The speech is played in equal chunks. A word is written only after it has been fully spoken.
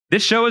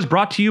This show is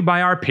brought to you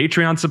by our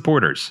Patreon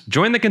supporters.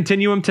 Join the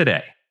continuum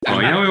today. Oh,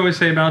 you know what we always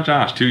say about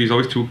Josh, too? He's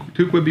always two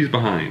quibbies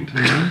behind.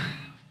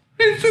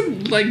 Is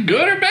it like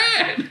good or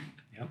bad?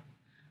 Yep.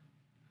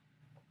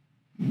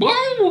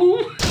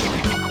 Whoa!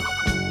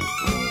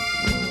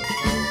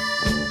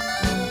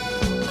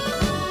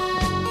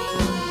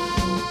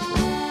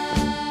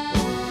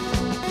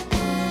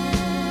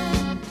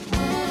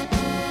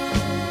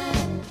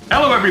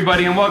 Hello,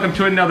 everybody, and welcome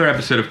to another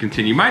episode of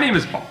Continue. My name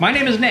is Paul. My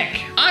name is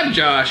Nick. I'm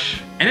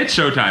Josh. And it's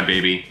Showtime,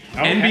 baby.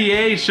 Okay.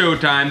 NBA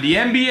Showtime. The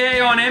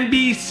NBA on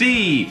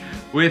NBC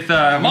with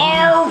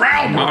Marv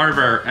Albert. Marv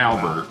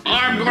Albert.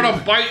 I'm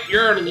gonna bite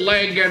your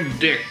leg and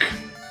dick.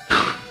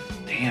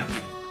 Damn.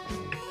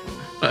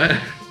 What?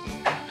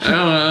 I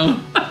don't know.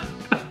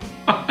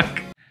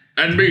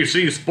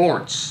 NBC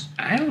Sports.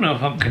 I don't know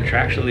if I'm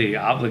contractually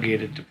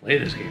obligated to play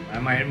this game.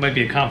 It might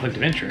be a conflict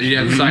of interest. You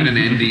have to sign an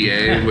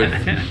NDA with...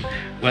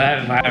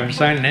 Well, I've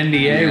signed an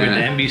NDA with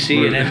the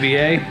NBC and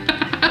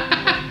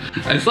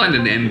NBA. I signed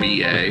an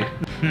NBA.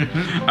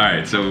 All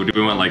right, so do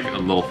we want like a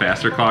little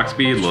faster clock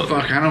speed? Look,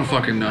 Fuck, I don't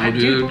fucking know,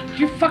 dude.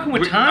 You're fucking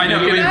with time. I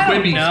know, Make it a I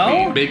don't quibby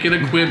know. speed. Make it a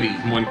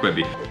quibby. one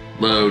quibby.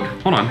 Load.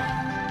 Hold on.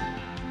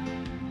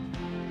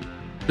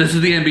 This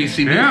is the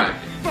NBC music. Yeah.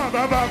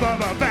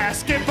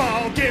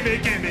 Basketball, gimme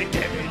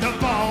the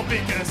ball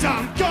because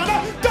I'm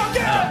gonna dunk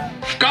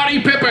it! Scottie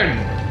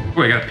Pippen.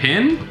 Wait, I got a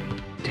pin?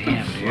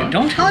 Damn, dude. What?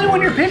 Don't tell anyone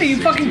you're pinning.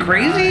 You fucking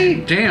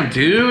crazy? Damn,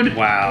 dude.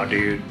 Wow,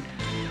 dude.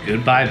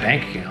 Goodbye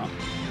bank account.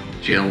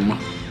 Jim.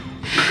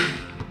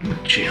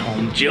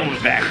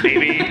 Jill's back,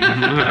 baby.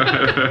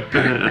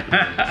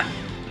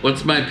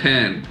 What's my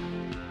pen?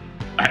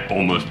 I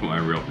almost put my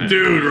real pin.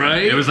 Dude,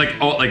 right? It was like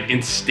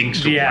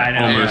instinctual. Yeah, I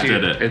know. Almost Yeah.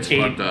 did it. It's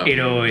fucked up.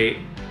 808.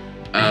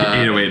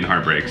 808 and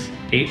heartbreaks.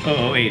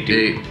 8008,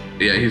 dude.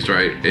 Yeah, he's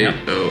right. Yep.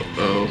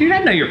 800. Dude, I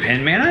know your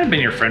pin, man. I've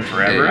been your friend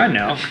forever. I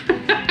know.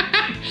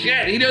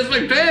 Shit, he knows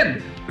my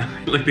pen.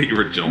 Like that you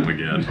were Jill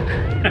again.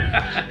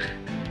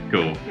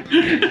 Cool.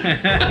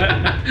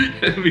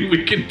 I mean,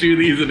 we can do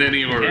these in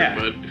any order, Yeah.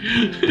 but...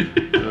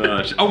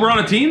 Oh, we're on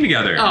a team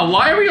together. Oh,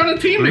 why are we on a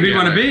team Who do together? you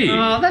want to be?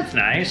 Oh, that's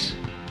nice.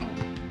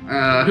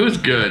 Who's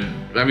good?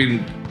 I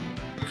mean,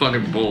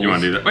 fucking Bulls. You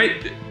want to do that?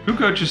 Wait,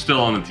 Kukoc is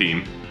still on the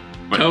team.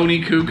 But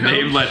Tony Kukoc?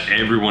 They've let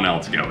everyone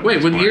else go. at Wait,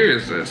 this what point. year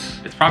is this?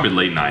 It's probably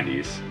late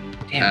 90s.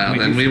 Damn,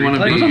 Then we want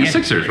to be... Who's on the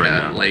Sixers right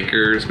now?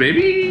 Lakers,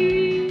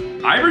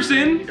 baby.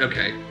 Iverson?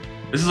 Okay.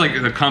 This is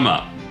like the come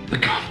up. The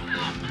come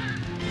up.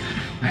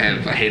 I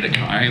hate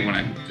when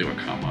I do a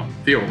come up.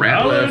 Theo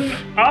Ratliff.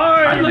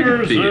 I'd like a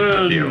Iverson.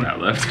 Theo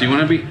Ratliff. Do you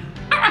want to be...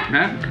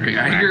 Matt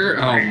Geiger?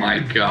 Oh my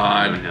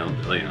god.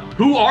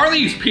 Who are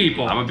these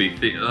people? I'm gonna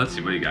be. Let's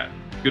see what you got.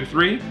 Good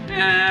three?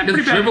 Yeah, His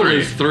pretty bad dribble three.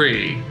 is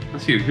 3.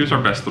 Let's see. Who's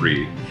our best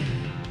three?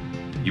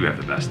 You have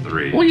the best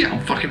three. Well, yeah,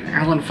 fucking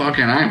Allen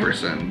fucking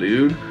Iverson,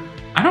 dude.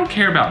 I don't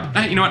care about.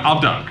 You know what?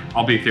 I'll dunk.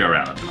 I'll be Theo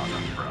Ratliff and I'll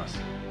dunk for us.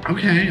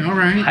 Okay, all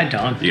right. High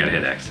dunk. You gotta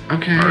hit X.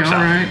 Okay, Or all stop.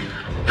 right.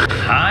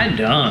 High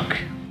dunk.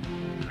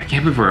 I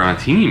can't believe we're on a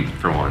team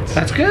for once.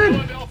 That's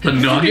good. The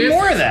Give Nuggets? me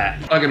more of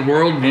that. Fucking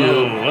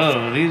worldview.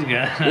 Whoa, these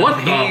guys. What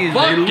the These-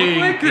 fuck? They look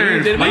like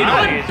they're Did we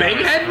inflatable. put big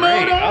head Great.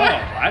 mode on?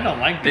 Oh, I don't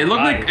like They the look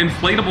like body.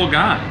 inflatable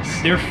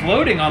guys. They're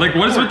floating on Like, the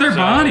what is with court, their so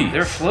bodies?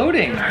 They're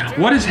floating.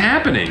 What is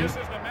happening?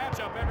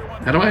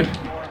 How do I...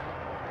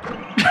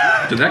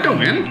 Did that go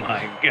Oh in?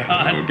 my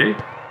god. Okay.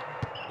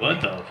 What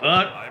the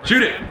fuck?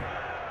 Shoot it.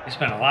 They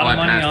spent a lot Oh, I of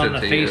money passed on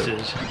it the to you.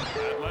 faces.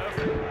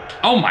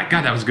 Oh my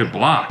god, that was a good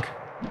block.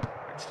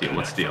 Let's steal.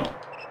 Let's steal.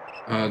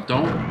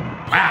 Don't...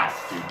 Wow,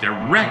 dude,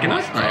 they're wrecking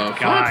us. What the my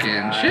God, fucking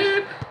guys.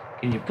 shit?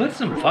 Can you put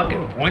some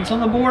fucking points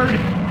on the board?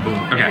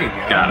 Okay, There you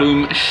go. got it.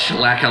 Boom,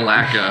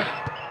 shlaka-laka.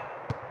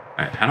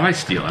 Alright, how do I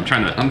steal? I'm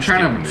trying to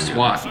steal.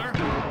 swat.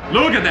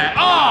 Look at that!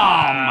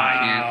 Oh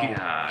my Can't,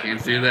 god!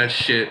 can't do that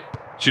shit.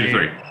 Shoot a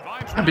three.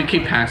 I've been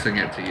keep passing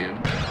it to you.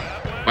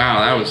 Wow,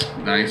 that was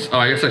nice. Oh,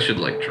 I guess I should,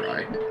 like,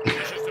 try.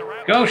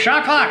 Go,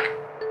 shot clock!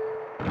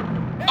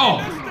 Oh!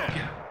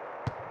 Yeah.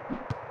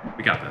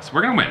 We got this.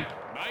 We're gonna win.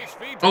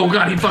 Oh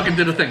god, he fucking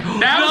did a thing.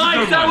 That was a nice,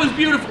 good that one. was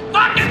beautiful.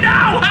 Fucking no!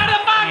 How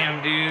the fuck?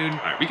 Damn, dude.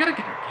 Alright, we gotta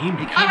get our game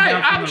together. Alright,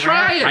 down from I'm the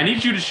trying. I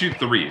need you to shoot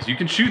threes. You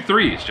can shoot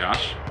threes,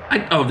 Josh.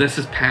 Oh, this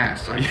is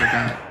pass. I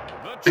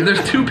forgot. And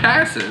there's 2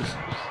 passes.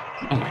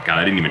 Oh my god,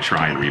 I didn't even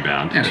try and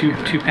rebound. Yeah.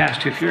 Too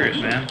fast, too furious,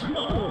 man.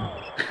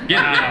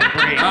 Yeah.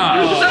 Great.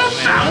 Ah. Is that Oh,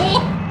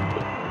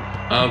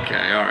 a foul?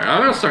 Okay, alright.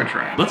 I'm gonna start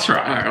trying. Let's try.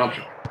 Alright, I'll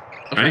try.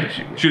 I'll try Ready? to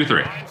shoot. Shoot a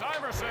three.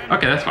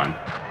 Okay, that's fine.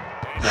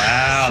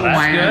 wow,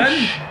 that's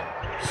good.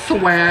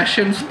 Swash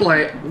and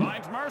split.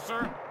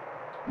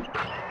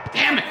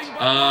 Damn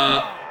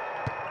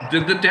it!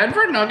 Did the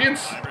Denver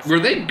Nuggets, were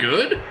they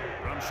good?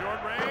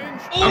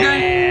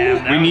 Okay.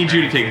 Damn, We need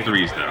you to take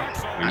threes, though.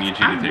 We need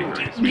you to take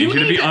threes. We need you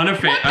to be What the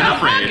unafraid.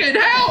 fucking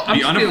hell?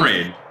 Be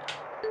unafraid.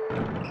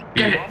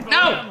 Get it.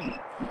 No!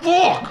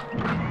 Fuck!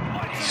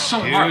 It's so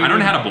hard. I don't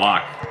know how to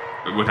block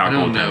without I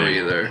don't know goaltending.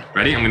 either.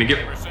 Ready? I'm gonna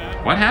get.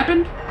 What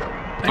happened?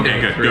 Okay,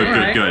 good, good,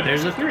 Alright, good, good.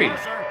 There's a 3. What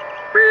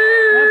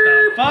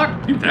the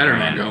fuck? You better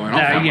not go in.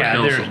 I'll fucking yeah,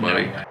 kill there's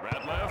somebody. no way.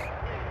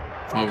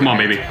 Come on,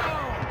 baby.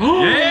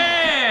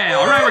 Yeah!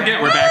 All right, we're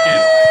back in.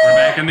 We're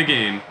back in the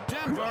game.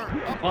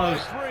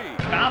 Close.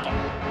 Stop him.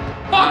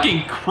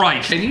 Fucking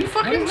Christ! Can you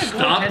fucking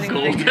stop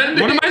goaltending?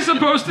 What am I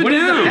supposed to What do?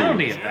 is the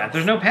penalty of that?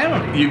 There's no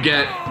penalty. You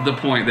get the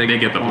point. They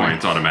get the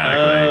points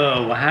automatically.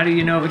 Oh, well, how do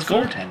you know if it's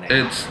goaltending?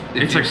 It's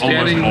It's you're like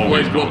almost standing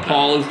always like what goaltending.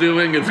 Paul is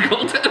doing. It's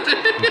goaltending.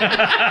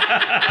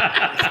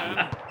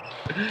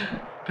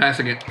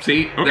 Passing it.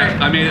 See, Okay.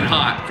 I made it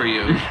hot for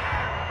you.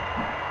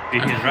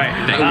 He's right.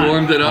 I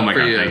warmed it Oh up my for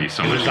god, you. thank you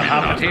so much. There's the for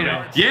hot making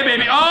that. potato. Yeah,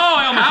 baby. Oh,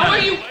 I almost How had are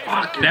it. you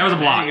fucking? That was a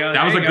block. There you go,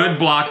 That was a there you good go.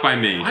 block by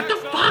me. What the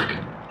fuck?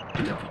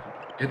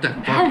 Get that.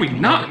 How are we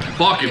not?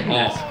 Fucking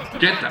ball.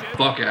 Get the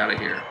fuck out of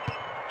here.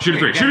 Shoot a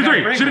three. Shoot a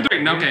three. Shoot a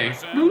three. Okay.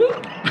 See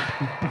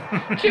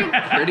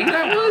how pretty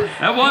that was?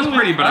 That was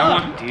pretty, but I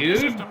want.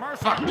 Dude.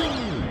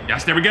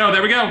 Yes, there we go.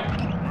 There we go.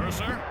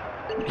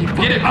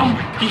 Get it.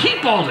 He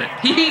heat balled it.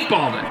 He heat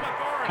balled it.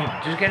 Come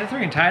on, just get a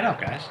 3 and tie it up,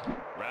 guys.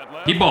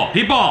 Heat ball.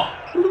 Heat ball.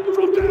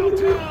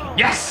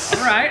 Yes.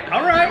 All right,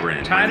 all right. We're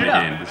in. Tied We're it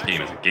up. in. This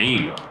game is a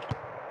game.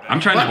 I'm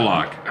trying to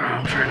block. Oh,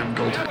 I'm trying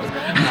to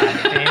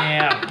goaltend.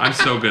 Damn. I'm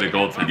so good at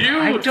goaltending.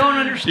 I don't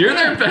understand. You're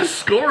their best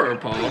scorer,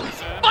 Paul.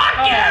 Fuck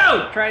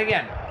Oh, try it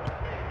again.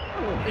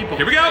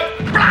 Here we go.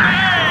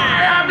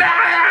 Bam!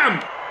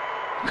 Bam!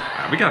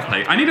 We gotta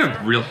play. I need a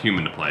real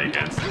human to play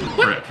against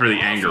for the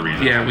anger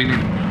reason. Yeah, we need.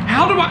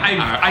 How do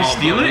I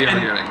steal it we are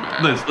and getting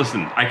mad.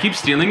 listen, I keep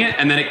stealing it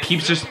and then it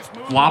keeps just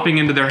flopping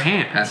into their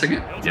hands. Passing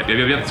it? Yep.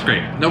 That's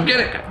great. No, get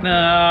it.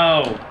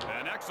 No.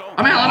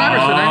 I'm Allen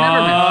Iverson.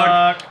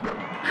 I never Fuck.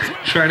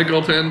 missed. Trying to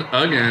goaltend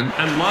again.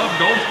 I love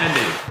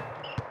goaltending.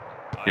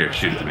 Here,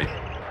 shoot it to me.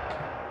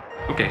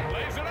 Okay.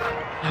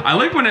 I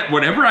like when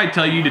whatever I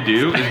tell you to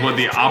do is what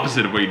the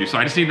opposite of what you do. So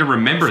I just need to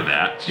remember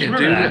that. Yeah,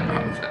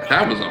 Remember dude,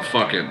 that was a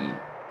fucking.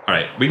 All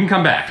right, we can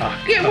come back.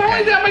 Yeah, we're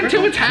only down by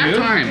 2. It's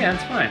halftime. Yeah,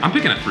 it's fine. I'm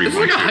picking a 3. It's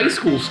like a high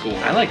school score.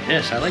 I like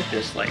this. Like,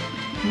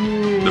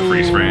 The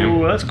freeze frame.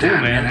 ooh, that's cool,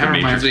 Damn, man. that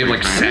reminds me of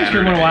like I think you're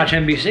Saturday. gonna watch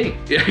NBC.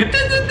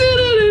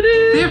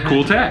 They have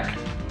cool tech.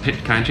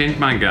 Can I change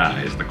my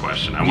guy? Is the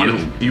question. I want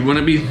to. You want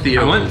to be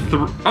Theo? I want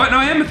oh no,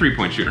 I am a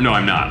 3-point shooter. No,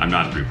 I'm not. I'm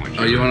not a 3-point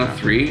shooter. Oh, you want a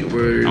 3?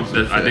 Where I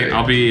think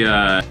I'll be.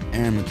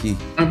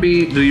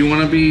 Do you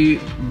want to be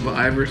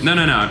Iverson? No.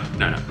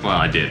 Well,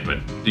 I did, but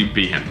you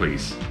beat him,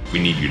 please. We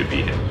need you to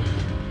beat him.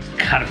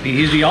 Gotta be.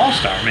 He's the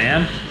all-star,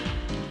 man.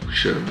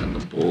 Should have been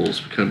the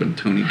Bulls. We could have been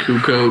Tony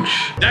Kukoc.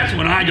 That's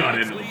when I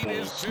got into the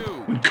Bulls.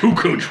 When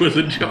Kukoc was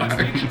in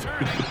charge.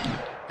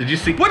 Did you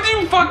see? What do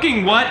you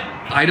fucking what?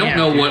 I don't Yeah,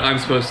 know dude. what I'm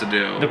supposed to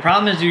do. The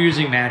problem is you're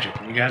using magic,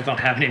 and you guys don't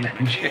have any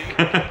magic.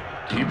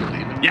 Do you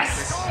believe in?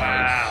 Yes.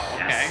 Wow.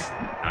 Okay. Yes.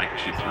 I can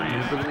shoot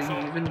threes.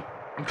 Believe in?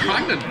 I'm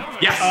trying to.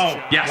 Yes.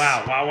 Oh. Yes.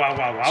 Wow.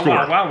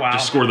 Score. Wow.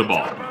 Just score the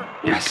ball.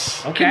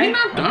 Yes. Okay. Can you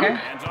not dunk? Okay.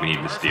 We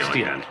need to steal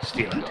again.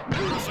 Steal it.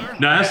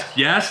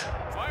 Yes.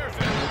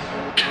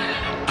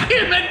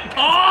 Damn it,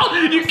 Paul!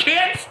 You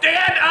can't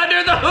stand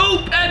under the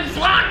hoop and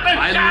block the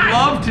I shot!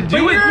 love to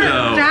do it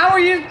though. How are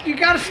you? You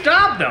gotta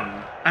stop them.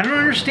 I don't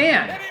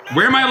understand.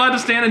 Where am I allowed to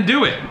stand and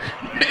do it?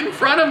 In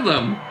front of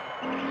them.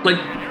 Like,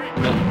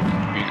 well,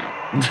 you know.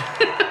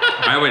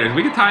 All right, wait.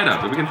 We can tie it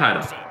up.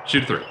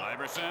 Shoot a 3.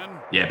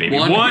 Yeah, baby.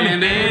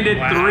 One-handed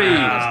Wow. 3.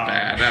 That's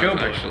bad. That was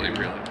Showboat. actually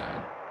really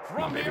bad.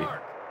 Come on, baby.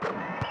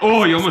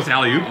 Oh, you almost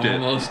alley-ooped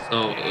it. Almost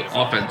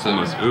offensive.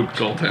 Almost ooped.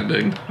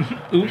 Goaltending.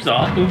 Oops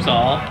all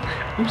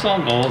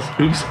goals.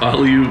 Oops,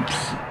 alley oops.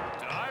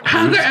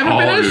 Has there ever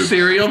been a All-oops.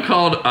 cereal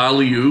called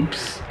alley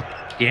oops?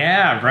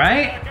 Yeah,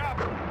 right?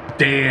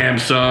 Damn,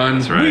 son.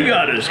 That's right. We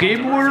got a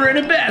skateboarder and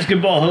a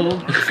basketball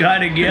hoop got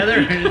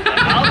together.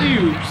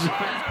 Alley-oops.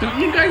 Don't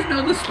you guys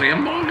know the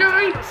slam ball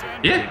guy?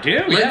 Yeah.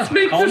 Dude, Let's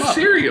make call the him up.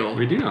 cereal.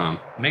 We do.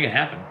 Make it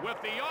happen.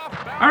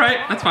 All right,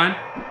 that's fine.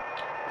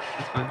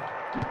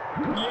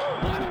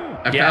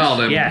 I Yes, fouled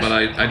him, yes. but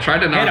I tried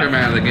to knock Hit him him.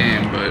 out of the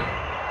game, but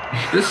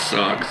this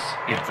sucks.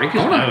 Yeah, break I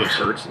his want to nose.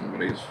 hurt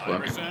somebody's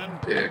fucking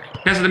dick.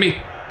 Pass it to me.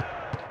 I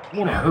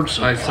want to hurt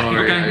I somebody.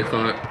 sorry. Okay. I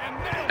thought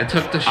I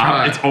took the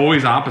shot. It's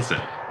always opposite.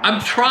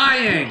 I'm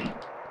trying.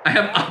 I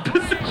have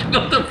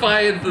oppositional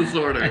defiance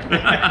disorder.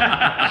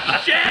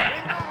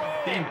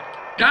 Shit!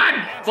 God,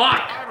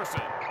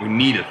 fuck! We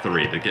need a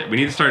 3 to get. We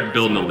need to start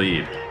building a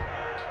lead.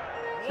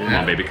 Come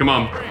on, baby. Come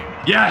on.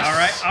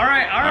 Yes. All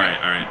right. All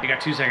right. You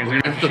got 2 seconds. We're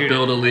gonna have to Shoot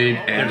build it. a league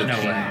and There's a no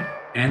team way.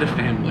 and a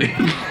family.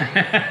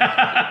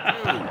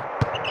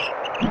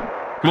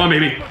 Come on,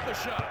 baby.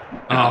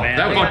 Oh, man.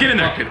 that was get in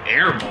there. Fucking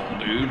air ball,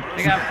 dude.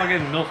 They got fucking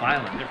MILF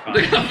Island. They're fine.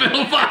 They got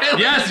Milf Island.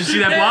 Yes, you see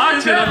that block?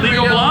 Is See that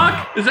legal real?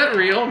 block? Is that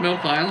real,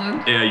 Milf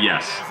Island?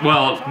 Yes.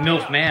 Well,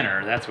 MILF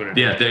Manor. That's what it is.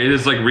 yeah, it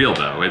is like real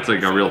though. It's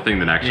like a real thing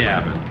that actually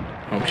Yeah. happened.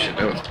 Oh shit,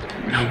 that was.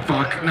 No,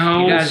 fuck,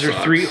 no. You guys are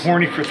sucks.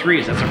 horny for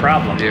threes. That's a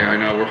problem. Yeah, I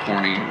know we're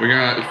horny. We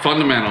got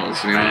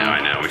fundamentals, you know. I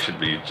know. We should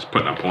be just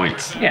putting up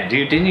points. Yeah,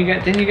 dude. Didn't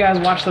you guys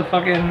watch the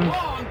fucking?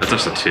 That's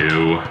just a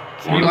 2.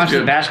 You watched the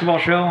good. basketball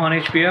show on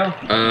HBO?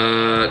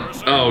 Oh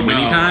no,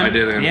 Winning time? I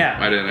didn't. Yeah.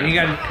 I didn't. And you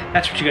guys,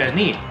 that's what you guys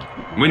need.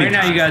 Winning right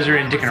now, time. you guys are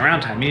in dicking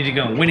around time. You need to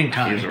go in winning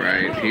time. He's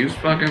right. He's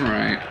fucking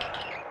right.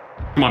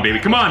 Come on, baby.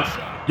 Come on.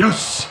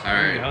 Yes. All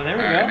right. There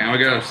we All go. right, now we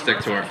gotta stick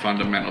to our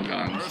fundamental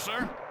guns.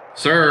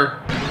 Sir.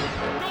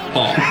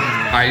 Paul,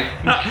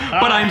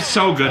 But I'm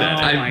so good at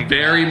it. I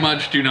very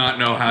much do not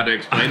know how to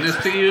explain this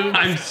to you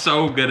I'm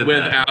so good at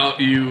that.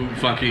 without you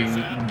fucking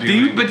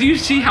doing Do you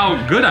see how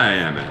good I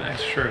am at it?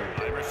 That's true.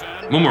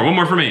 One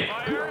more for me.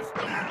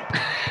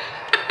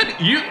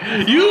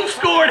 You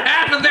scored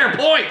half of their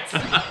points.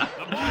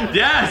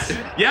 Yes,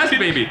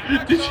 baby.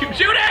 Did you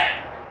shoot it?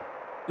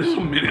 There's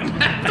a minute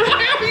left.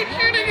 Why are we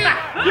shooting it?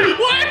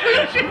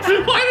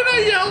 Why did I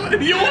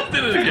yell? You almost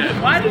did it again.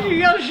 Why did you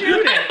yell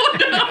shoot it?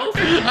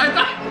 I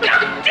thought,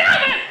 God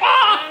damn it,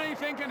 Paul!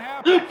 Anything can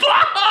happen.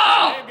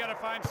 Paul! They've got to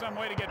find some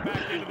way to get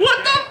back into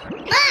What the?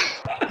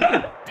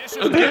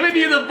 I'm giving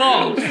you the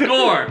ball.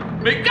 Score.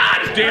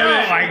 God damn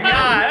it.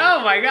 Oh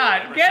my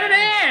god. Get it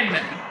in.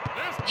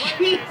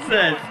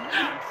 Jesus.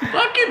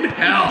 Fucking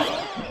hell.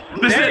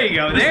 There you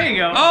go.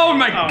 Oh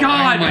my god.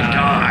 Oh my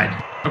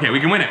god. Okay,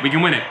 we can win it. We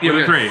can win it Yeah,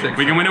 with a we got 3. 6.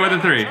 We can win it with a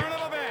 3.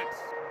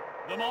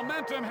 The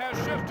momentum has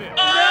shifted.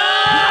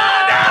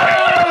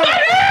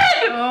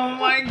 Oh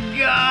my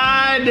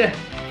god. The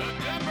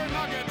Denver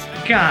Nuggets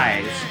have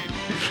Guys.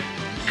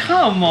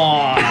 Come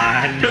on.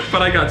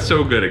 But I got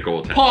so good at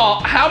goaltending.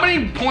 Paul, how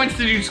many points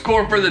did you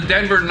score for the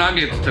Denver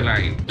Nuggets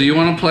tonight? Do you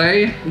want to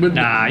play?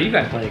 Nah, you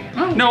guys play again.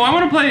 Oh. No, I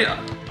want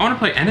to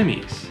play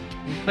enemies.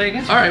 Play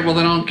against All right, well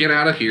then I'll get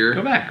out of here.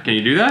 Go back. Can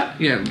you do that?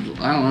 Yeah,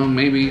 I don't know.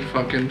 Maybe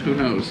fucking who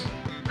knows?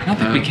 I don't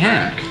think we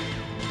can. Back.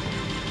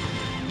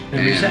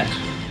 And reset.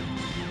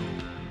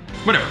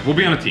 Whatever. We'll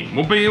be on a team.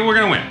 We're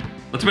gonna win.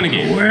 Let's win a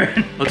game.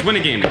 Let's win a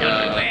game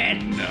together.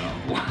 No.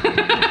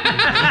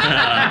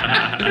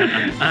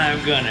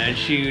 I'm gonna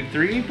shoot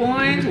 3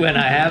 points when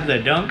I have the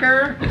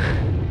dunker.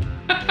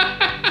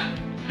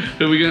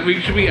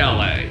 We should be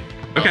LA.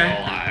 Okay.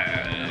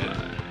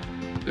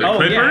 The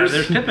Oh yeah, Clippers?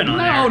 there's Pippen on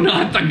No,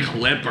 there. not the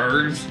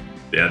Clippers.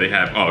 Yeah, they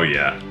have. Oh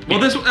yeah. Well,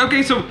 this.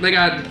 Okay, so They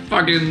got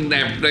fucking.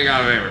 They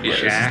got everybody. yeah,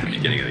 this is Shaq. the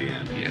beginning of the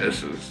end. Yeah,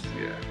 this is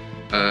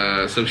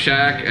so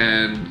Shaq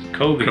and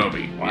Kobe.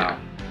 Wow.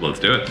 Let's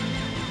do it.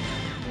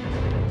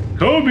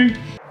 Kobe.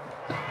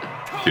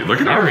 Dude,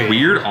 look at our Sorry.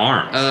 weird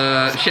arms.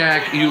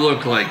 Shaq, you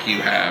look like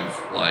you have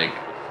like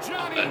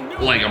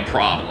a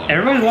problem.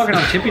 Everybody's walking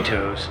on tippy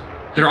toes.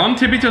 They're on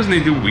tippy toes and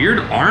they do weird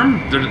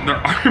arm. Their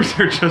arms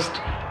are just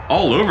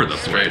all over the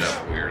Straight place.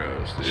 up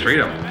weirdos. Dude. Straight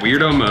up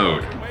weirdo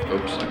mode.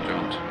 Oops, I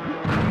jumped.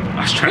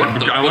 I was trying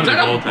to. I Was wanted to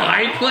that a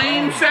goaltend.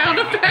 biplane sound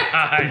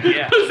effect?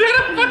 Yeah. Was that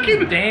a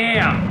fucking?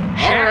 Damn.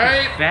 All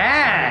right.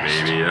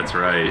 Fast. Baby, that's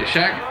right.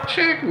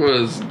 Shaq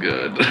was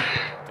good.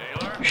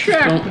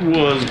 Shaq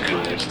was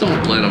good. Just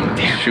don't let him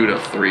shoot a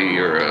 3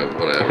 or a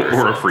whatever.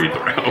 Or a free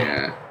throw.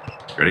 Yeah.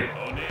 Ready?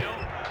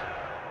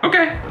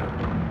 Okay.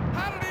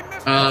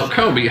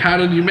 Kobe, how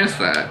did you miss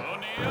that?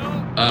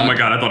 Oh my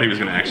god, I thought he was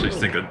gonna actually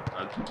sink a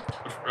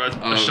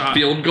shot.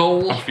 Field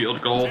goal? A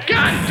field goal.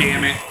 God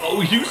damn it.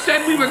 Oh, you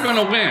said we were going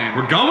to win.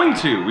 We're going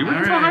to. We were All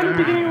right, behind all the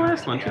beginning right. of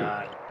last one too.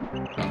 God.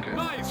 Okay.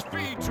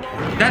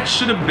 That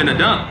should have been a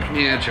dunk.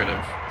 Yeah, it should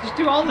have. Just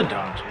do all the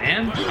dunks,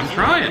 man. I'm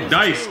trying.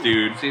 Dice,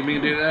 dude. See me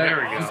do that? There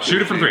we go.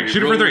 Shoot it from 3.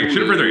 Shoot it from 3.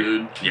 Shoot it from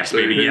 3. Yes,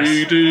 baby. Yes.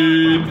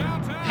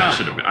 That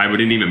should have been. I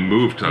didn't even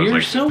move because I was You're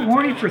like, so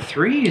horny for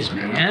threes,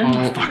 man.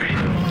 Oh, fuck it.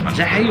 Is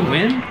that how you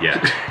win? Yeah.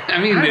 I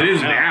mean, it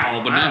is know.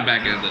 now, but not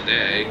back in the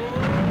day.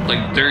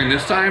 Like, during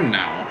this time,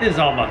 no. This is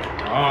all about the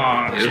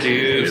dunks, Yes,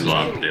 dude.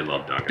 They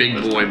love dunking.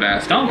 Big boy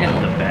basketball. Dunk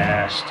is the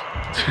best.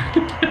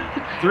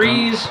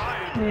 Threes,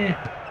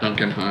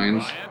 Duncan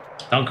Hines.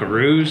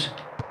 Dunkaroos.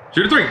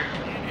 Shoot a 3.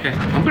 Okay.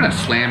 I'm going to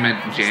slam it,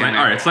 jam it.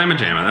 All right, slam and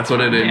jam it. That's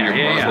Put it in Yeah, your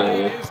yeah, yeah.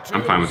 butthole.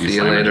 I'm fine with you. See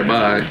you slamming later, it.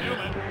 bye.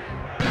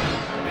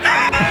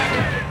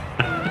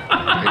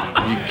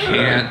 You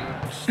can't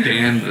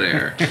stand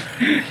there.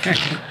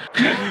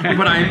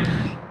 But I'm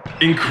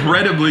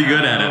incredibly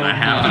good at it. I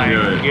have to do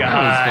it. That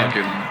was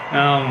fucking...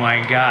 Oh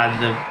my god,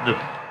 the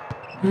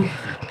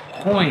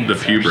points The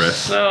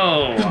pubris. are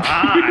so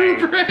high.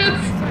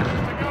 Pubris.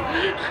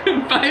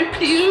 My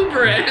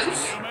pubris.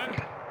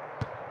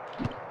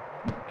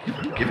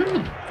 Give him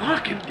the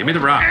fucking... Give me the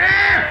rock.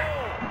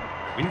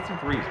 We need some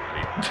 3s,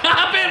 buddy.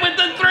 Stop it with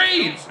the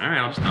 3s! All right,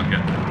 I'll just dunk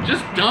it.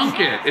 Just dunk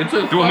it. It's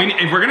a... Well,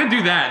 if we're gonna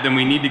do that, then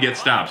we need to get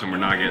stops, and we're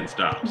not getting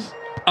stops.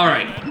 All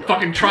right,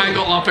 fucking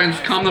triangle offense.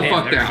 Calm the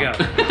fuck there we down.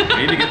 go.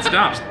 We need to get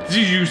stops.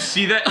 Did you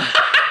see that?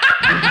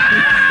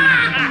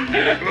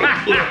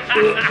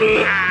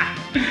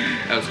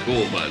 That was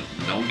cool, but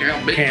don't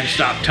count big. Can't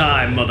stop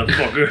time,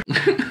 motherfucker.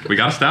 We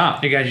gotta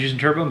stop. Hey guys, using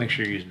turbo? Make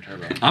sure you're using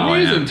turbo. I'm Oh, I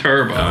using am.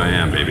 turbo. Oh, I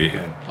am, baby.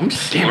 I'm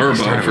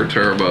slurbo for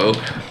turbo.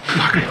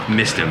 Fuck, I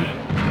missed him.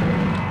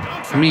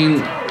 I mean,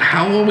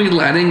 how are we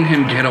letting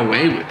him get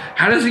away with?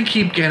 How does he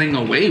keep getting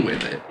away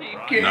with it?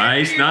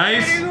 Nice,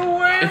 nice.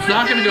 It's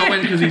not going to go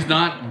in because he's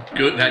not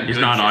good. He's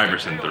good not yet.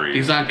 Iverson 3.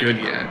 He's not good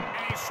yet.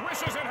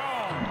 Swishes it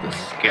home.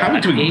 How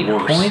would we 8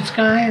 worse? points,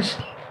 guys?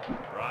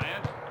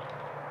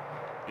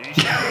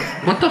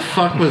 What the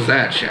fuck was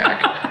that,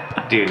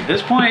 Shaq? Dude, at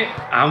this point,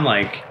 I'm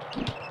like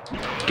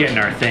getting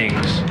our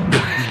things.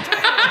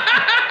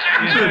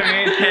 You know what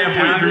I mean?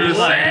 Halfway through the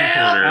second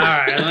quarter. All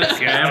right, let's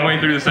go. Halfway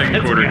through the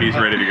second quarter, he's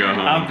ready to go home.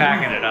 I'm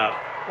packing it up.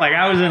 Like,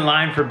 I was in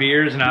line for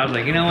beers, and I was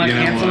like, you know what?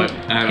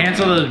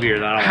 Cancel those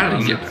beers. I How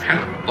don't did want you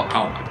them. get?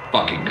 Oh my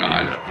fucking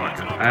god!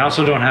 I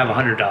also don't have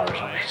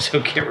 $100 on me, so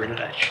get rid of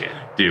that shit.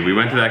 Dude, we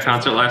went to that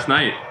concert last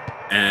night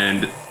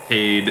and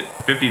paid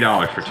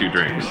 $50 for 2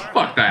 drinks.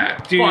 Fuck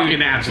that! Dude,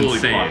 Fucking absolutely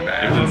insane. fuck It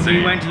that! was When insane.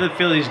 we went to the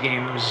Phillies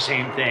game, it was the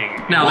same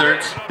thing. Now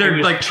It they're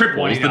was like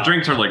triples. The $20.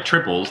 drinks are like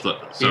triples, so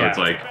it's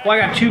like, Well, I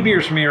got 2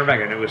 beers from me and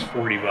Rebecca, and it was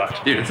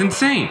 $40. dude, it's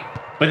insane.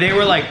 But they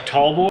were like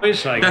tall boys,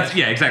 so I That's guess.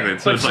 yeah, exactly.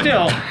 So But it's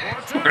still, like,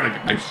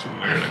 I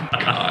swear to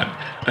God,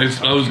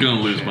 I was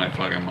gonna lose my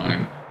fucking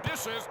mind.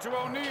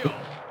 oh,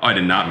 I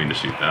did not mean to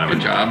shoot that.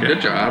 Good job,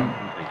 good job.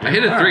 I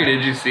hit a 3.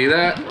 Did you see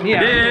that? yeah.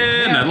 I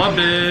did. I loved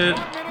it.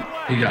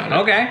 He got it.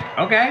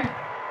 Okay.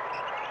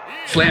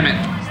 Slam it,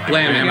 slam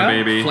Slam it,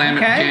 it, baby. slam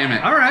it, Okay. jam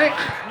it. All right.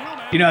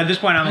 You know, at this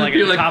point, I'm like at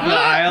You're the like, top of the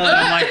aisle, and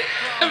I'm like,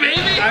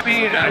 baby. I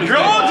mean, I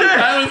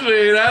That was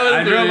me. That was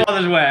I me. drove all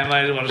this way. I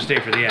might as well just stay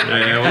for the end.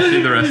 Yeah, we'll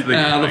see the rest of the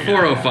game. The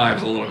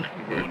 405's a little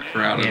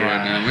crowded Yeah.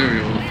 right now. Maybe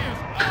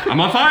we'll. I'm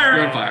on fire.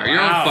 You're on fire. You're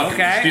on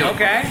fucking steel.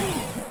 Okay.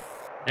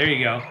 There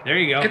you go.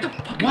 Get the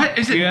fucking. What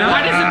is it? Yeah. Not?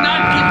 Why does it not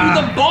give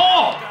you the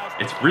ball?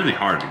 It's really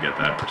hard to get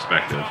that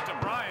perspective.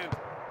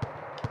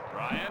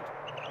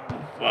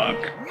 Fuck.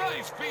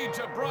 Nice feed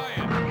to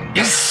Bryant.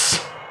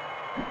 Yes.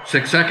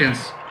 6 seconds.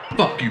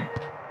 Fuck you.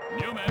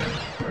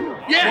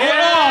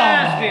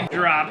 Yes! He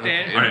dropped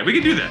it. All right, we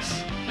can do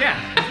this. Yeah,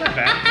 it's not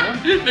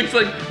bad. Nick's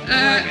like.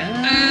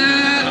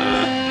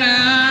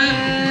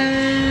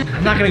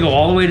 I'm not gonna go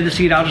all the way to the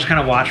seat. I'll just kind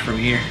of watch from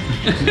here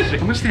I'm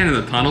gonna stand in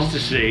the tunnel, to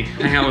see.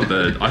 hang out with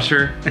the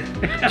usher.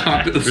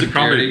 Talk to the Who's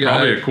security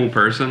probably guy. a cool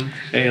person.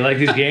 Hey, you like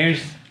these games?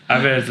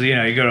 I bet it's, you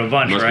know, you go to a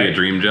bunch, Must right? be a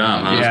dream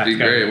job, huh? Yeah. Must be it's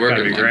gotta- great it's working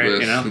gotta be like great, this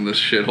you know? in this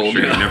shithole.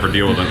 Sure, you job. never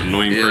deal with an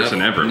annoying Yep.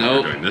 person ever when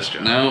Nope. you're doing this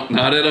job. No,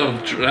 not at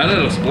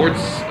a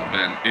sports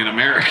event in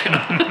America.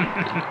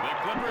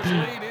 Clippers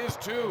lead is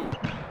 2.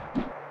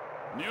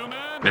 Newman.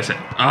 Miss it.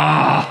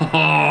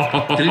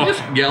 Oh. Did he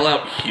just yell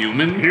out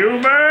human?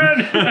 Human!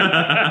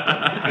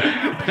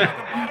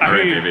 All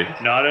right, baby.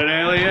 Not an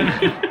alien.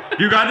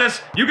 You got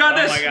this. You got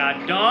Oh this. my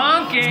god,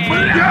 donkey!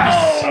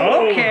 Yes!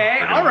 Okay,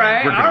 We're gonna-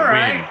 alright, we're gonna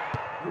alright. win.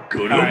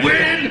 Gonna All right.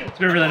 win! It's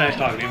been really nice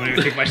talking to you. I'm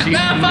gonna take my seat.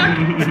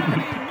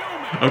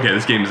 Okay,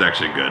 this game is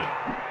actually good.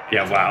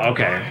 Yeah, wow,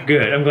 okay,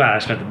 good. I'm glad I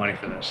spent the money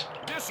for this.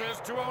 Dishes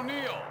to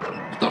O'Neal.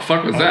 What the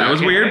fuck was that? That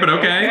was weird, but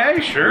okay.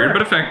 Okay, sure. Weird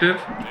but effective.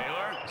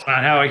 It's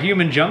not how a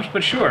human jumps,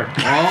 but sure.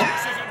 Well,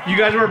 You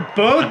guys were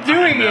both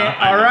doing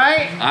it,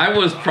 alright? I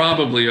was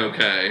probably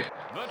okay.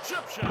 The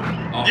chip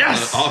shot.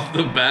 Yes! Off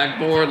the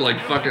backboard like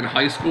fucking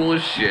high school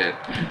as shit.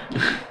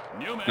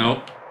 Newman.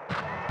 Nope.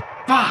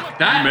 Fuck!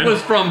 That Man.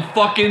 was from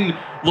fucking,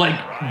 like,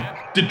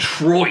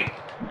 Detroit.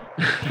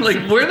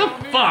 Like, where the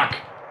fuck?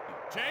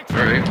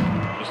 Alright.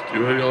 Just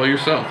do it all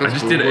yourself. That's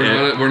just cool. did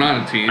it. We're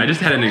not a team. I just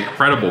had an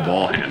incredible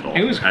ball handle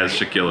It was as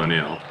Shaquille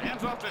O'Neal.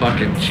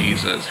 Fucking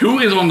Jesus. Who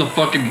is on the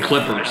fucking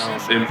Clippers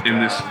in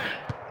this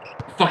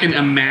fucking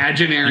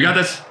imaginary... You got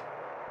this.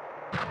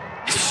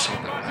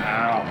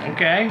 Wow,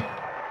 okay.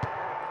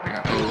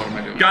 Oh, what am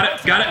I doing? Got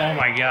it. Got it. Oh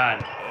my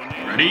god.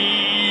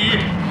 Ready?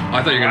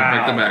 I thought you were gonna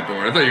Wow. break the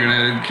backboard. I thought you were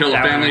gonna kill a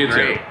That family was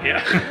of great. two.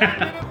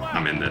 Yeah.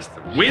 I'm in this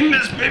to win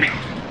this, baby.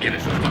 Get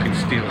it. Fucking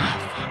steal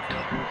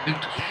it.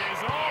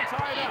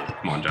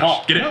 Come on, Josh.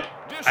 Paul, Get it.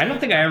 I don't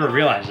think I ever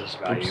realized this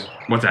about you.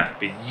 What's that?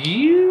 But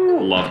you...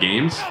 Love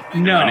games?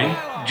 No, Winning?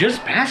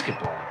 just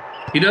basketball.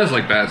 He does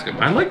like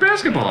basketball. I like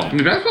basketball. I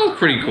mean, basketball's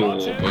pretty cool,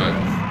 but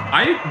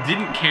I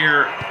didn't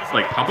care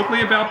like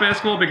publicly about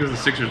basketball because the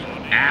Sixers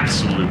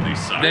absolutely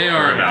suck. they for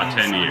are about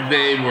 10 years.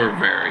 They were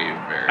very,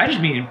 very. I just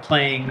mean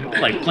playing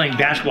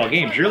basketball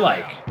games. You're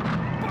like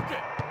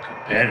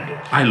competitive.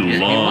 I he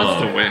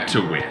love wants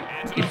to win.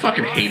 He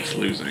fucking hates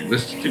losing.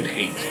 This dude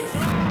hates it.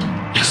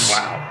 Yes.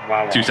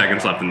 Wow. 2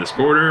 seconds left in this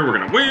quarter. We're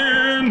gonna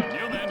win.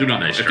 Do not.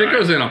 Nice if try. it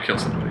goes in, I'll kill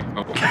somebody.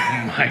 Oh, Oh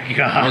my I was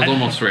god.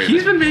 almost ready.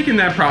 He's been making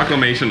that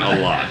proclamation a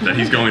lot that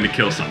he's going to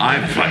kill someone.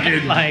 I'm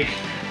fucking. Like,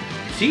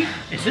 see,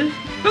 is this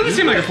Doesn't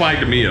seem like a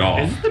flag to me at all.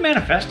 is this the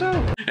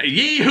manifesto?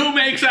 Ye who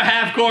makes a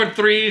half-court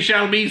three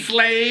shall be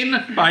slain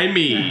By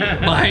me.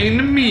 by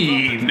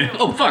mean.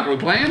 Oh fuck, are we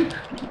playing?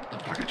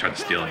 Fuck, I tried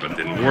to steal it, but it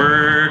didn't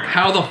work.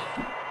 How the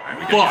Alright,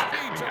 we fuck? got it.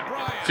 We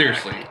got it.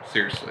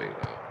 Seriously.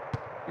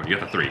 Well, you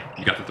got the 3.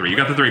 You got the 3. You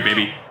got the 3,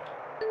 baby.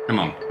 Come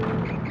on.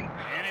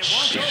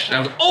 Sheesh, that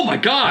was, oh my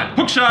god!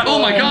 Hook shot. Oh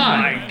my Oh god!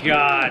 my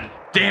god.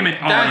 Damn it.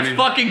 That's Oh,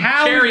 fucking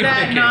How is cherry that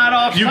picking. not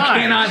offside? You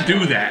cannot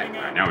do that.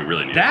 Alright, now we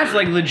really need That's it.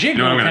 like legit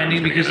No, I'm gonna- I'm goaltending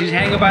just gonna because get he's it.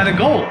 hanging by the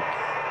goal.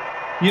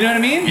 You know what I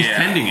mean? He's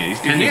tending it. He's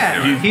tending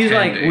Yeah, to it. he's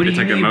like, tending. what do It's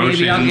you like need,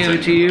 baby? I'll give it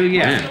emotions to you. and-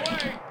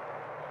 Yeah.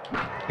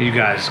 You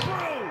guys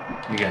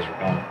were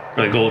going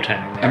for the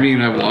goaltending there. I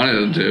mean, I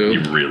wanted to.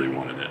 You really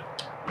wanted it.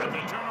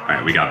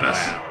 Alright, we got this.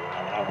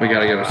 We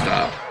gotta get a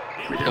stop.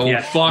 Oh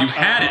Yes. fuck! You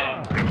had it.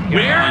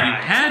 Where? Oh, you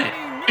had it.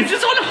 Is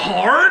this on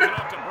hard?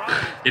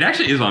 It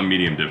actually is on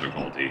medium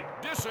difficulty.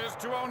 Dishes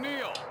to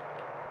O'Neal.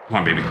 Come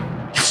on, baby.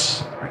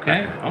 Yes.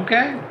 Okay.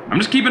 Okay. I'm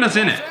just keeping us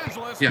in it.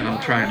 Yeah,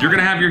 I'm trying. You're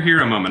gonna have your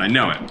hero moment. I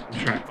know it. I'm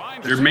trying.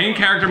 Your main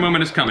character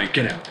moment is coming.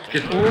 Get out.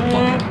 Get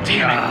out.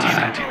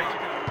 Damn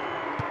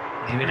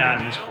it. Maybe not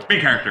in this one.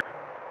 Main character.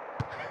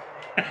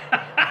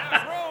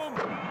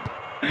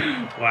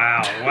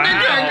 Wow.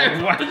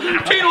 Wow.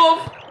 Chain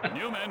off.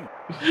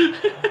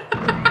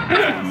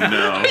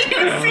 No. You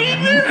see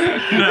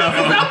this? No.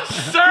 This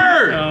is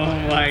absurd. Oh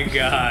my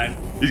god.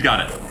 He's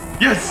got it.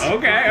 Yes.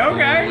 Okay.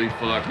 Okay. Holy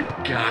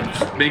fuck.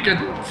 God. Make it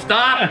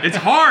stop. It's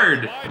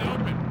hard.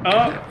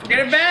 Oh, get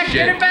it back. Shit.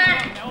 Get it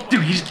back.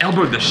 Dude, he's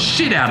elbowed the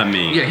shit out of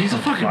me. Yeah, he's a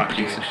fucking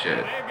piece of shit.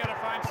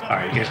 All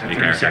right, you guys have Main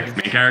 30 character. seconds.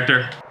 Main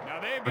character.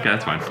 Okay,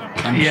 that's fine.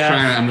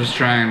 I'm just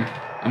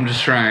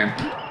trying.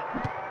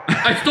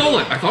 I stole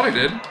it. I thought I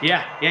did.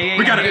 Yeah.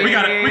 We got it. We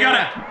got it. We got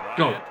it.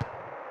 Go.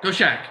 Go,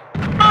 Shaq.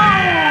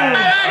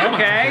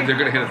 Okay. They're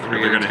gonna hit a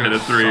 3. They're gonna hit a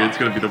 3. It's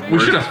gonna be the worst. We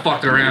should have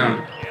fucked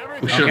around.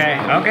 We should Okay.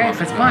 have. Okay.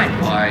 That's fine.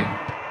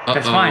 Why?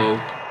 That's fine.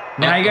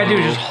 Now you gotta do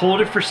is just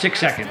hold it for 6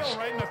 seconds,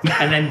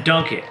 and then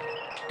dunk it.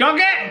 Dunk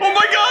it! Oh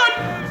my god!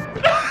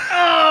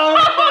 Oh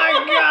my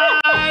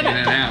god! In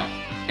and out.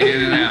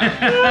 In and out.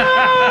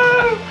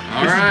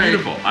 All This right. is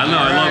beautiful. I know.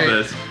 I love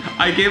this.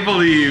 I can't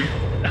believe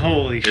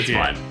Holy shit! it's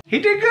fine. He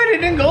did good. He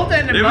didn't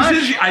goaltend it It was much.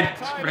 his. I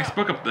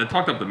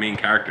talked up the main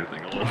character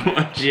thing a little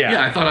much.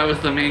 Yeah, I thought I was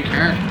the main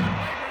character.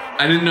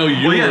 I didn't know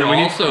you Well, yeah, were we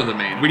need- also the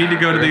main. We need to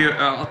go to character.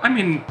 the. I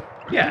mean,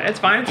 Yeah, it's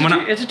fine.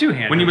 It's a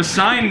two-hand. when you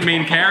assign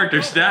main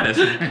character status,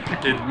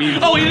 it means.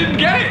 Oh, he didn't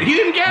get it. He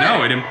didn't get it.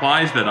 No, it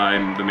implies that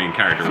I'm the main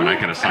character when I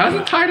can assign How's it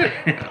that tied it?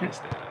 status.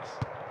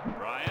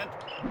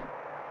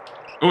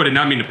 Oh, I did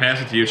not mean to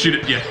pass it to you. Shoot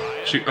it. Yeah.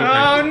 Shoot. Okay.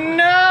 Oh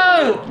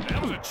no!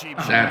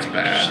 That's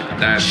bad.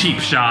 That's Cheap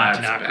shot.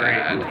 That's Not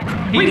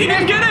bad. Wait, he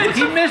didn't get it.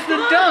 He missed the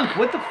dunk.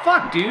 What the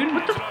fuck, dude?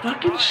 What the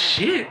Fucking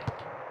shit.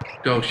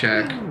 Go,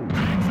 Shaq.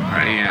 All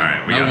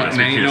right, we no got one, this.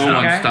 ain't no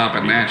Okay. one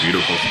stopping that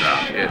Beautiful stop.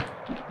 shit.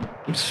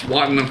 I'm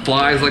swatting the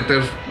flies like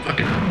there's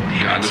fucking.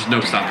 God, there's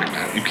no stopping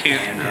that. You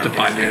can't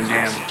defy that.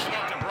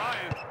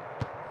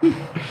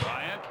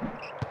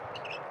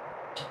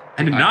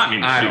 I did not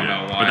mean to I shoot don't it,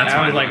 know why. but that's That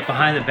fine. was like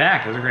behind the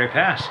back. That was a great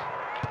pass.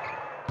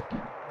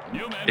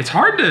 It's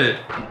hard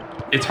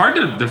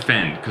to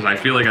defend because I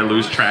feel like I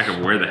lose track of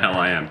where the hell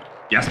I am.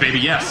 Yes, baby,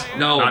 yes.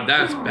 No, Not-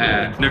 that's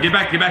bad. No, get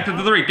back to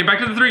the 3. Get back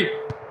to the 3. All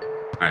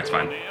right, it's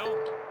fine.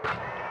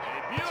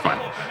 It's fine.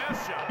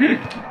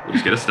 We'll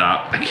just get a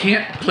stop. I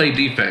can't play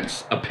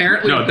defense.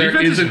 Apparently, No, there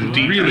defense is isn't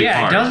defense. really Yeah,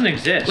 hard. it doesn't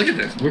exist. Look at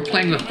this. We're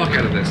playing the fuck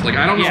out of this. Like,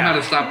 I don't know Yeah. how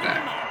to stop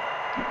that.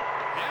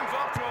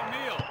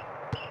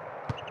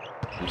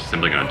 I'm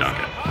simply gonna dunk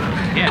it.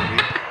 Yeah,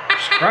 dude.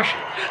 Just crush it.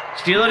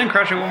 Steal it and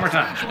crush it one more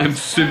time. I'm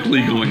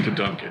simply going to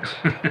dunk it.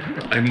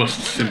 I must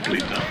simply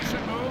dunk it.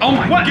 Oh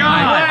my What?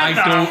 god! I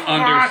the don't fuck?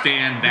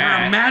 understand You're a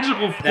that.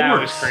 magical force. That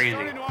was crazy.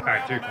 All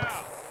right, 3 points.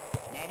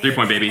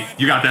 3-point, baby.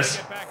 You got this.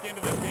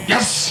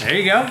 Yes. There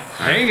you go.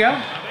 There you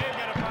go.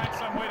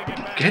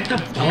 Get the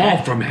ball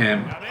from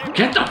him.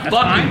 Get the That's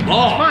fucking fine.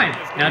 ball. That's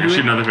fine. Now You're do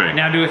shooting another 3.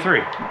 Now do a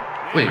 3.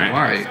 Wait, Right.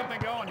 why?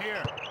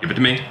 Give it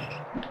to me.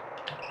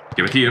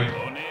 Give it to you.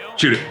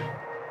 Shoot it.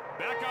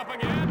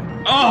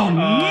 Oh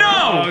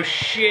no! Oh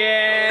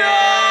shit!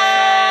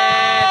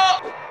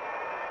 No!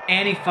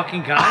 And he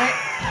fucking got it.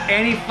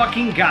 And he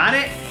fucking got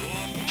it.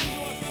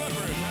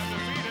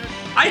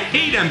 I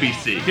hate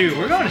NBC. Dude,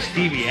 we're going to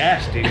Stevie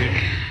S, dude.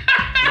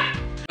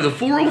 The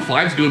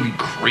 405 is going to be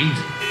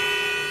crazy.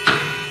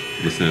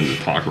 Listening to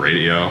talk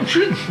radio. We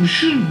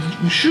should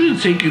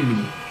have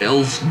taken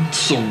El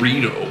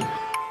Cerrito.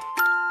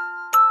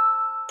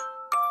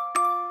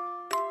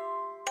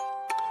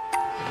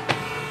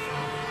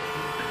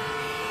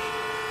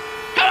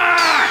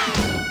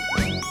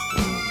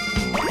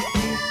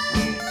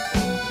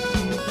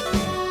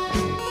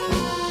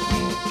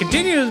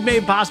 Continues is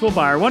made possible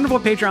by our wonderful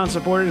Patreon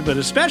supporters, but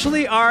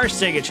especially our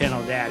Sega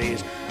Channel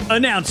daddies.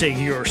 Announcing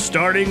your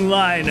starting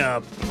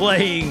lineup,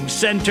 playing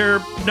center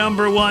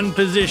 #1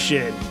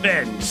 position,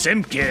 Ben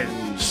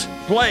Simpkins.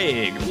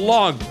 Playing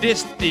long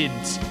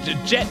distance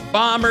jet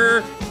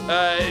bomber,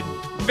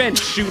 bench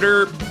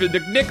shooter,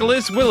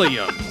 Nicholas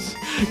Williams.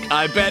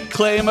 I bet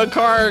Clay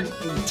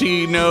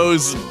McCarthy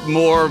knows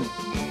more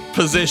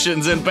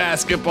positions in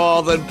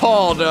basketball than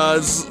Paul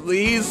does.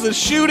 He's the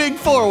shooting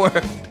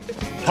forward.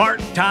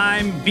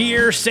 Part-time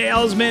beer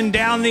salesman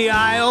down the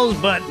aisles,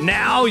 but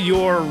now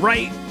your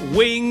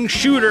right-wing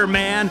shooter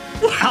man,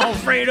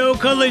 Alfredo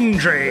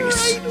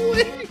Calindres.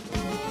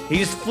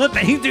 He's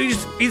flipping.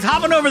 He's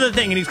hopping over the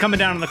thing and he's coming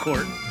down on the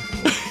court.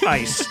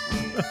 Ice.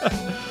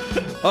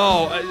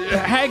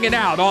 Hanging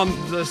out on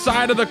the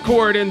side of the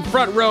court in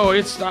front row,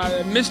 it's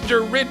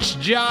Mr. Rich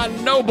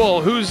John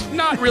Noble, who's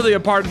not really a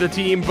part of the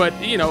team, but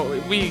you know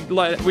we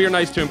are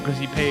nice to him because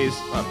he pays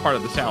part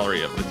of the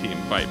salary of the team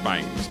by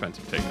buying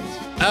expensive tickets.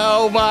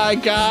 Oh my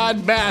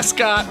God,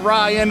 mascot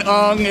Ryan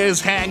Ung is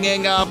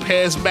hanging up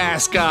his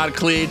mascot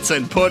cleats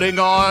and putting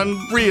on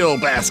real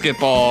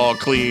basketball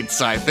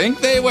cleats. I think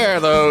they wear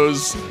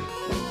those.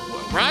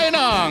 Ryan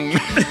Ung.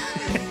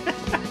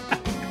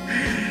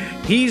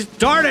 He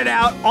started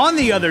out on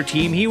the other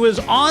team. He was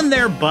on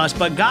their bus,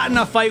 but got in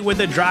a fight with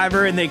the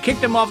driver, and they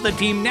kicked him off the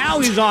team. Now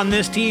he's on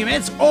this team.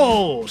 It's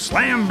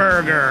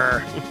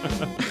Slamburger.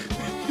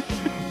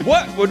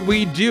 What would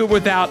we do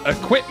without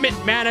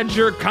equipment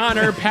manager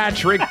Connor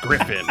Patrick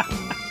Griffin?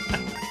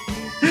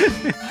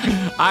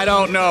 I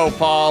don't know,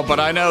 Paul, but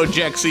I know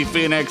Jexy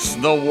Phoenix,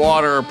 the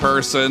water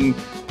person,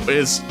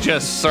 is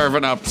just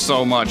serving up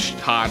so much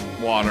hot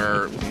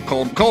water,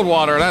 cold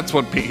water. That's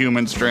what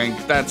humans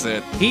drink. That's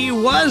it. He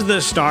was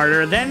the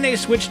starter. Then they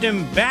switched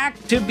him back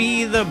to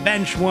be the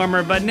bench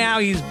warmer, but now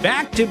he's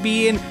back to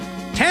being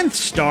 10th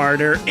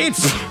starter.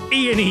 It's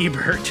Ian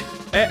Ebert.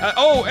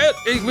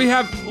 We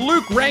have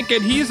Luke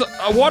Rankin. He's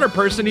a water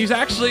person. He's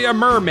actually a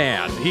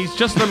merman. He's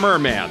just a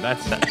merman.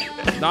 That's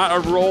not a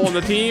role on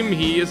the team.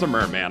 He is a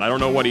merman. I don't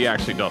know what he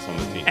actually does on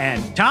the team.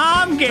 And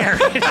Tom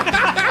Garrett.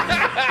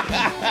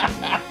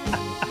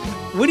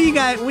 What do you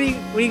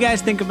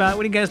guys think about?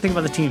 What do you guys think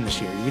about the team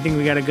this year? You think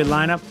we got a good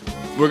lineup?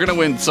 We're gonna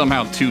win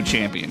somehow 2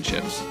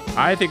 championships.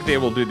 I think they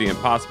will do the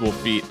impossible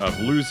feat of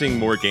losing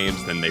more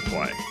games than they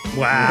play.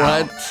 Wow.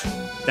 What?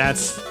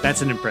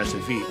 That's an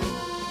impressive feat.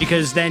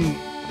 Because then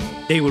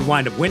they would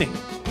wind up winning.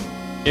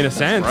 In a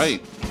sense.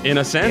 Right. In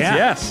a sense, Yeah.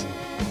 yes.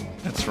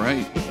 That's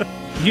right.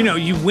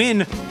 You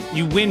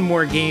win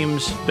more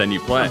games Then you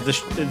play.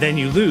 than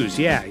you lose.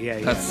 Yeah.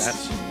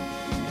 That's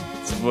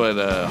what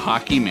a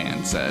hockey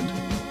man said.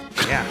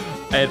 Yeah.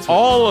 And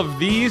all of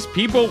these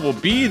people will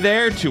be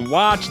there to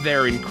watch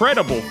their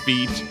incredible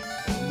feat.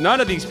 None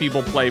of these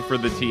people play for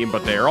the team,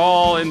 but they're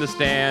all in the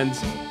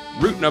stands,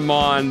 rooting them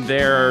on.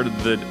 They're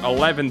the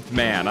 11th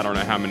man. I don't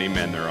know how many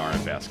men there are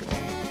in basketball.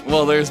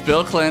 Well, there's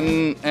Bill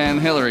Clinton and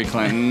Hillary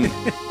Clinton.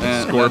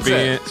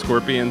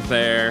 Scorpion's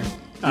there.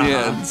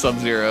 Yeah,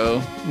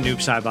 Sub-Zero. Noob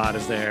Saibot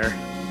is there.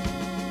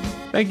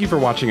 Thank you for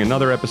watching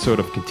another episode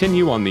of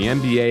Continue on the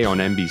NBA on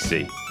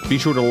NBC. Be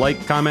sure to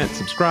like, comment,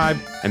 subscribe,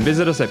 and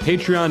visit us at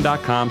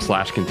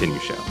patreon.com/continue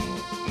show.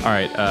 All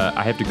right,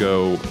 I have to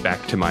go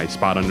back to my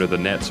spot under the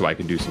net so I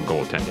can do some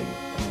goaltending.